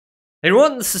Hey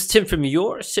everyone, this is Tim from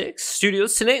Your Six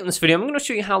Studios. Today in this video, I'm going to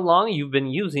show you how long you've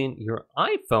been using your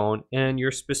iPhone and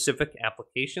your specific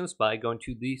applications by going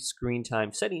to the screen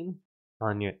time setting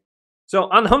on it. So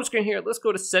on the home screen here, let's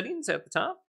go to settings at the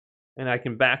top, and I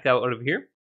can back out of here.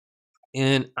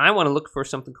 And I want to look for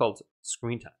something called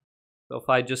screen time. So if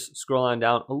I just scroll on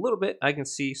down a little bit, I can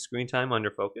see screen time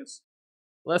under focus.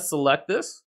 Let's select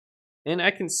this, and I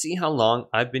can see how long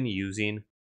I've been using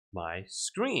my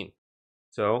screen.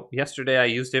 So yesterday I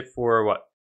used it for what?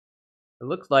 It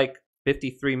looks like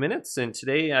 53 minutes, and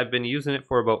today I've been using it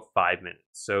for about 5 minutes.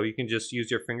 So you can just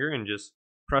use your finger and just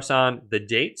press on the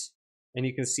date, and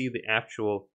you can see the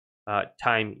actual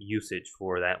time usage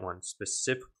for that one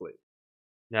specifically.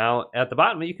 Now at the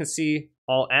bottom you can see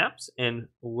all apps and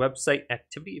website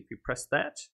activity. If you press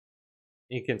that,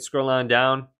 you can scroll on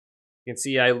down. You can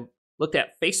see I looked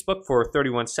at Facebook for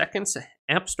 31 seconds,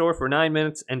 App Store for 9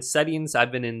 minutes, and settings,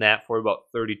 I've been in that for about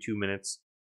 32 minutes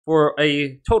for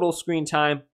a total screen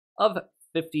time of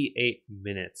 58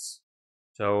 minutes.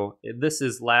 So this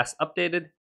is last updated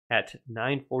at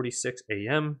 9:46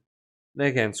 a.m. Then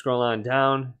again, scroll on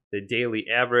down, the daily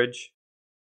average,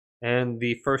 and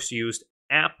the first used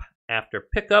app after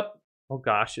pickup. Oh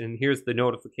gosh, and here's the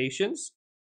notifications.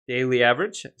 Daily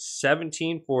average,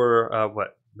 17 for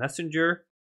Messenger.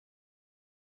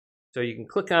 So you can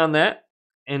click on that,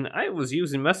 and I was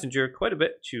using Messenger quite a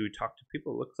bit to talk to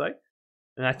people, it looks like.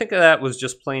 And I think that was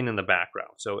just playing in the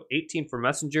background. So 18 for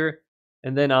Messenger,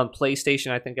 and then on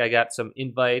PlayStation, I think I got some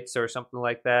invites or something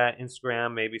like that.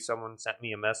 Instagram, maybe someone sent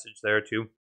me a message there too.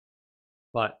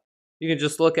 But you can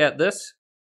just look at this.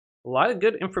 A lot of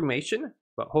good information,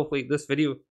 but hopefully this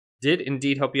video did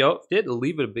indeed help you out. If it did,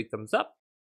 leave it a big thumbs up,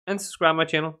 and subscribe to my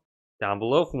channel down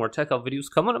below for more tech out videos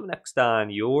coming up next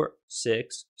on Your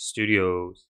Six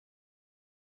Studios.